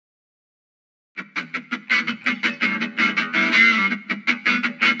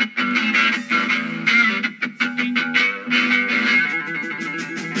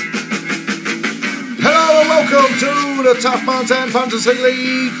to the ThaTaffMan10 Fantasy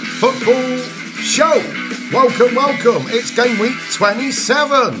League Football Show. Welcome. It's game week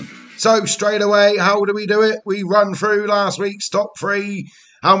 27. So straight away, how do we do it? We run through last week's top three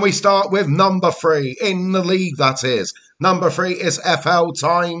and we start with number 3 in the league, that is. Number 3 is FL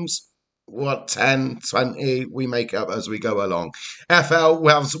times 10, 20. We make it up as we go along. FL,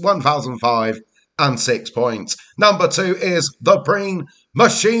 we have 1,005 points. Number 2 is the Breen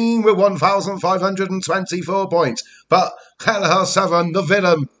Machine with 1,524 points. But Kelleher 7, the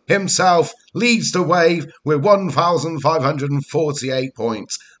villain himself, leads the wave with 1,548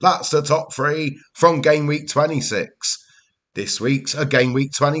 points. That's the top 3 from game week 26. This week's a game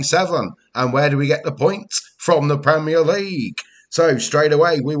week 27. And where do we get the points? From the Premier League. So straight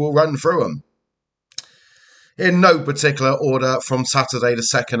away, we will run through them. In no particular order from Saturday the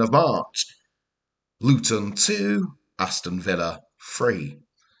 2nd of March. Luton 2, Aston Villa 3.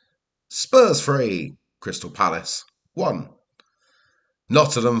 Spurs 3, Crystal Palace 1.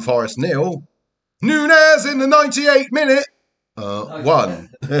 Nottingham Forest 0. Nunes in the 98th minute 1.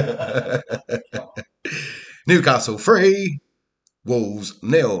 Newcastle 3, Wolves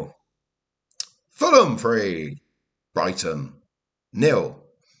 0. Fulham 3, Brighton 0.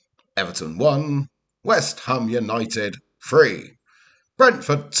 Everton 1, West Ham United 3.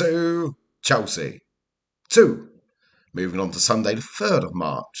 Brentford 2, Chelsea 2. Moving on to Sunday the 3rd of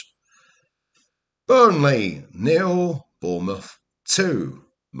March. Burnley 0, Bournemouth 2.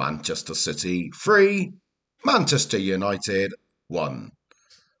 Manchester City 3, Manchester United 1.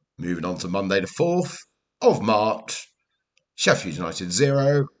 Moving on to Monday the 4th of March. Sheffield United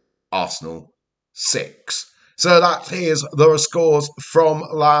 0, Arsenal 6. So that is the scores from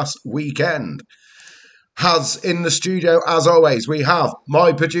last weekend. As in the studio, as always, we have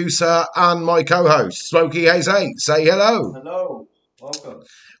my producer and my co-host, Smokey Hayes 8. Say hello. Hello. Welcome.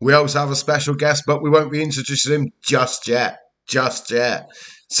 We also have a special guest, but we won't be introducing him just yet.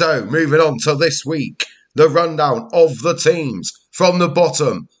 So, moving on to this week, the rundown of the teams from the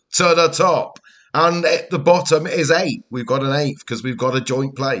bottom to the top. And at the bottom is 8. We've got an 8th because we've got a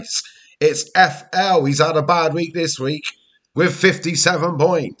joint place. It's FL. He's had a bad week this week with 57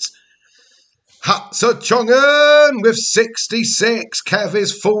 points. ThaTaffMan10 with 66. Kev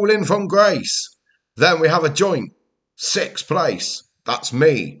is falling from grace. Then we have a joint 6th place. That's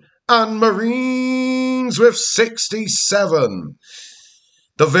me. And Marines with 67.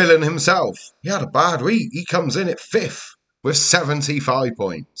 The villain himself. He had a bad week. He comes in at 5th with 75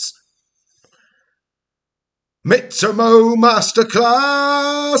 points. Mitsumo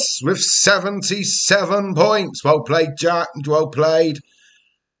Masterclass with 77 points. Well played, Jack. Well played.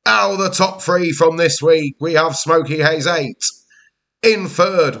 Out of the top 3 from this week, we have Smokey Hayes 8 in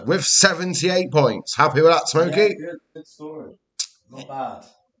 3rd with 78 points. Happy with that, Smokey? Yeah, good story. Not bad.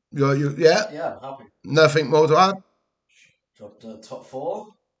 Yeah? Yeah, happy. Nothing more to add? Dropped top 4.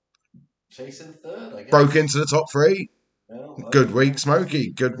 Chasing 3rd, I guess. Broke into the top 3. Yeah, well, Good week, Smokey.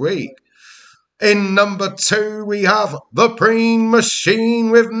 Good week. In number 2, we have the Breen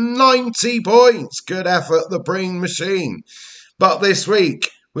Machine with 90 points. Good effort, the Breen Machine. But this week,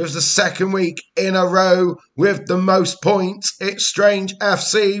 with the second week in a row with the most points, it's Strange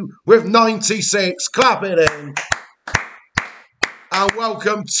FC with 96. Clap it in. And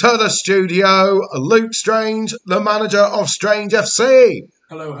welcome to the studio, Luke Strange, the manager of Strange FC.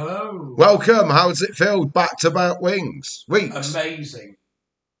 Hello. Welcome. How does it feel? Back-to-back weeks. Amazing.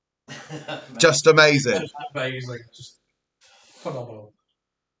 Just amazing. Just phenomenal.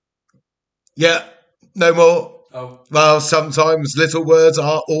 Yeah, no more. Oh, Well, sometimes little words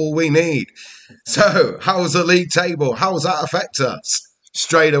are all we need. So, how's the league table? How does that affect us?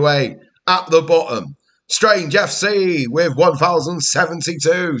 Straight away, at the bottom, Strange FC with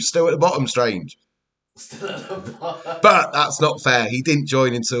 1,072. Still at the bottom, Strange. still at the bottom. But that's not fair. He didn't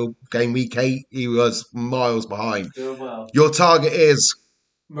join until game week 8. He was miles behind. Doing well. Your target is,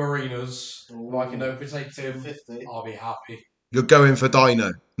 Marinas. I can overtake him. 50. I'll be happy. you're going for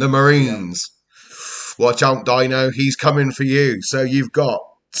Dino, the Marines. Yeah. Watch out, Dino. He's coming for you. So you've got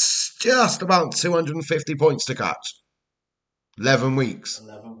just about 250 points to catch. 11 weeks.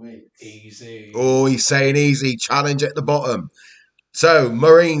 11 weeks. Easy. Oh, he's saying easy. Challenge at the bottom. So,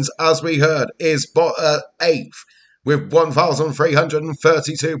 Marines, as we heard, is 8th with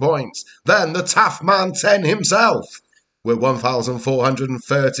 1,332 points. Then the ThaTaffMan10 himself with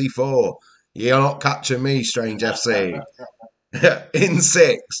 1,434. You're not catching me, Strange FC. In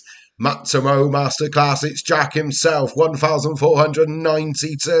 6th, Matsumo Masterclass, it's Jack himself,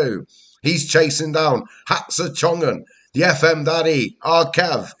 1,492. He's chasing down ThaTaffMan10, the FM Daddy,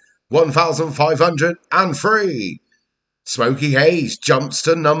 Arkev, 1,503. Smokey Hayes jumps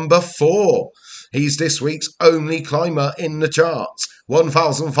to number 4. He's this week's only climber in the charts.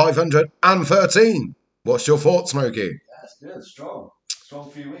 1,513. What's your thoughts, Smokey? That's good. Strong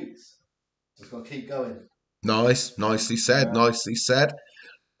few weeks. Just got to keep going. Nice. Nicely said. Nicely said.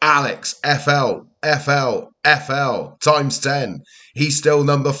 Alex, FL, times 10. He's still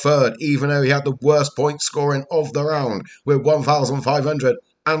number third, even though he had the worst point scoring of the round with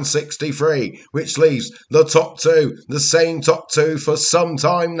 1,563, which leaves the top two, the same top two for some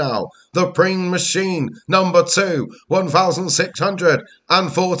time now. The Preen Machine, number 2,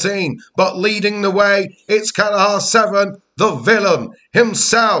 1,614. But leading the way, it's Kelleher 7, the villain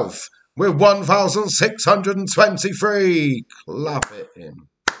himself, with 1,623. Clap it in.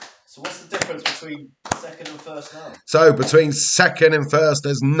 So what's the difference between second and first now? So between second and first,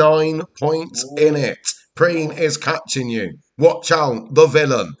 there's 9 points in it. Preen is catching you. Watch out, the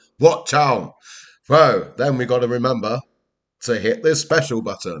villain. Watch out. So then we got to remember to hit this special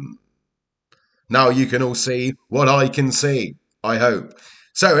button. Now you can all see what I can see, I hope.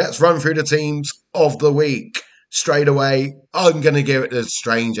 So let's run through the teams of the week. Straight away, I'm going to give it to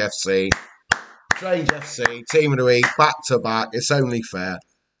Strange FC. Strange FC, team of the week, back to back. It's only fair.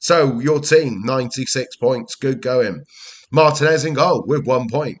 So, your team, 96 points. Good going. Martinez in goal with 1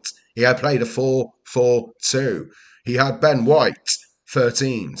 point. He had played a 4-4-2. He had Ben White,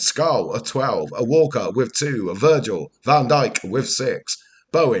 13. Skull, a 12. A Walker with 2. A Virgil. Van Dijk with 6.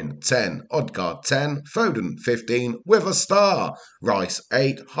 Bowen, 10. Odegaard, 10. Foden, 15. With a star. Rice,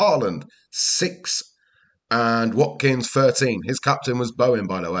 8. Haaland, 6. And Watkins, 13. His captain was Bowen,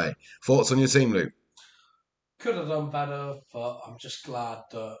 by the way. Thoughts on your team, Luke? Could have done better, but I'm just glad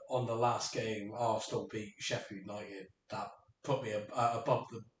that on the last game, Arsenal beat Sheffield United. That put me above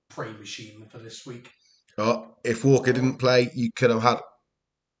the pre-machine for this week. Oh, if Walker didn't play, you could have had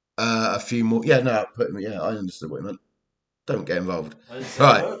a few more. Yeah, no, I understood what you meant. Don't get involved.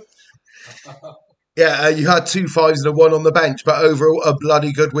 Right. Yeah, you had 2 5s and a 1 on the bench, but overall, a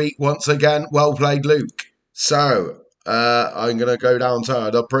bloody good week once again. Well played, Luke. So, I'm going to go down to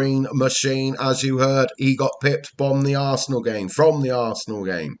the Preen Machine. As you heard, he got pipped from the Arsenal game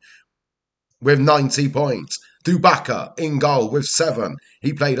with 90 points. Dubaka in goal with 7.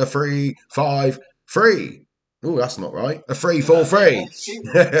 He played a 3-5-3. Oh, that's not right. A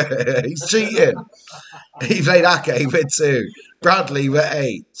 3-4-3. He's cheating. He played Ake with 2. Bradley with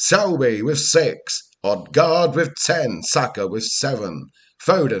 8. Selby with 6. Odegaard with 10. Saka with 7.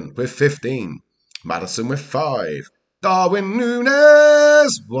 Foden with 15. Maddison with 5. Darwin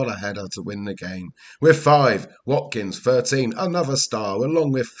Núñez, what a header to win the game, with 5. Watkins, 13, another star,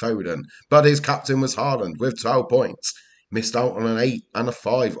 along with Foden. But his captain was Haaland, with 12 points. Missed out on an 8 and a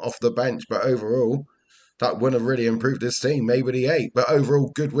 5 off the bench, but overall, that wouldn't have really improved his team, maybe the 8. But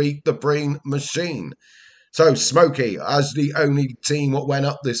overall, good week, the Preen Machine. So, Smokey, as the only team what went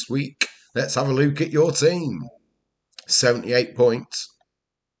up this week, let's have a look at your team. 78 points.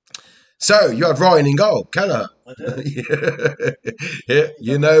 So, you had Ryan in goal, Kelleher. I did. Yeah,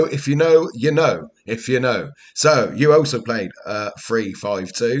 you know, if you know, you know, if you know. So, you also played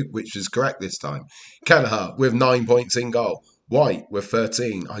 3-5-2, which is correct this time. Kelleher with 9 points in goal. White with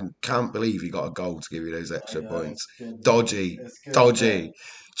 13. I can't believe he got a goal to give you those extra points. Dodgy.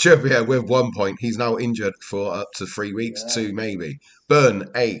 Trippier with 1 point. He's now injured for up to 3 weeks, 2 maybe. Burn,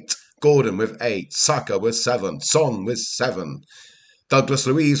 8. Gordon with 8. Saka with 7. Son with 7. Douglas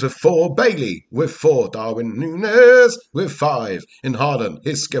Luiz with 4, Bailey with 4, Darwin Núñez with 5, and Harden,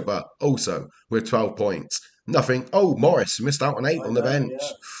 his skipper, also with 12 points. Nothing. Oh, Morris missed out on 8 on the bench. Yeah.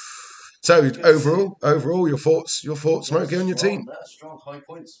 So overall, your thoughts, Smokey, on your team? Strong high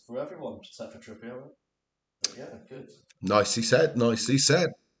points for everyone except for Trippier. But yeah, good. Nicely said.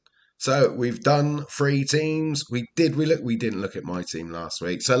 So we've done 3 teams. We didn't look at my team last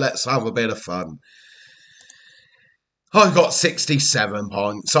week. So let's have a bit of fun. I got 67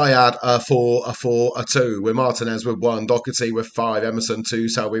 points. I had a 4-4-2 with Martinez with 1, Doherty with 5, Emerson 2,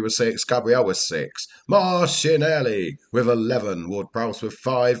 Selby with 6, Gabriel with 6, Martinelli with 11, Ward-Prowse with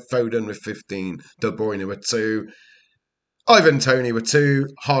 5, Foden with 15, De Bruyne with 2, Ivan Toney with 2,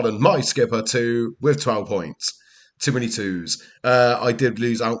 Haaland, my skipper, 2 with 12 points. Too many 2s. I did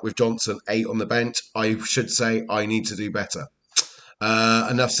lose out with Johnson, 8 on the bench. I should say I need to do better.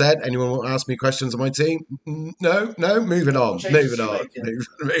 Enough said. Anyone want to ask me questions on my team? No. Moving on.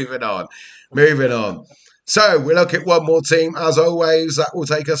 So we'll look at one more team. As always, that will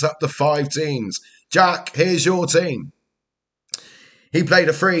take us up to 5 teams. Jack, here's your team. He played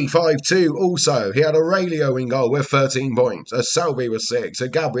a 3-5-2 also. He had a Aurelio in goal with 13 points. A Selby with 6. A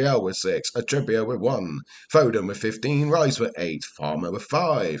Gabriel with 6. A Trippier with 1. Foden with 15. Rice with 8. Farmer with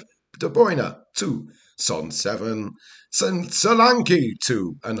 5. De Bruyne, 2. Son 7, Solanke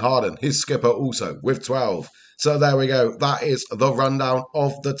 2, and Harden, his skipper, also with 12. So there we go. That is the rundown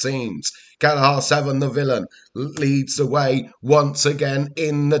of the teams. Kelleher 7, the villain, leads the way once again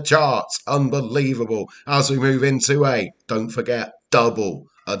in the charts. Unbelievable. As we move into don't forget,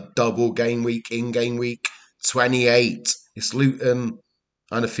 a double game week in game week 28. It's Luton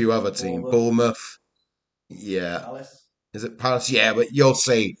and a few other teams. Bournemouth. Yeah. Palace. Is it Palace? Yeah, but you'll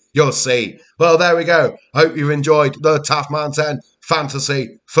see. You'll see. Well, there we go. I hope you've enjoyed the TaffMan10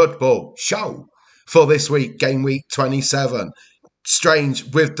 Fantasy Football Show for this week, game week 27. Strange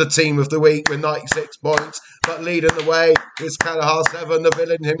with the team of the week with 96 points, but leading the way is Kelleher 7, the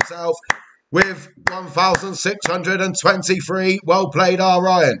villain himself, with 1,623. Well played, R.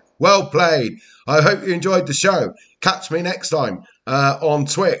 Ryan. Well played. I hope you enjoyed the show. Catch me next time on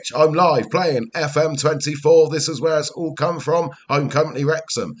Twitch. I'm live playing FM24. This is where it's all come from. I'm currently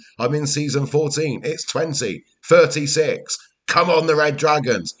Wrexham. I'm in season 14. It's 2036. Come on, the Red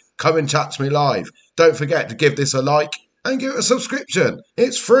Dragons. Come and chat to me live. Don't forget to give this a like and give it a subscription.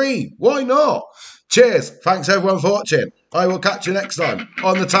 It's free. Why not? Cheers. Thanks everyone for watching. I will catch you next time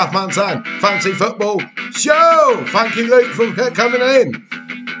on the TaffMan10 Fantasy Football Show. Thank you, Luke, for coming in.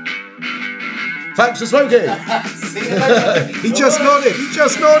 Thanks for smoking. See you later. He just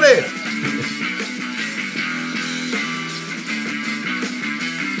nodded.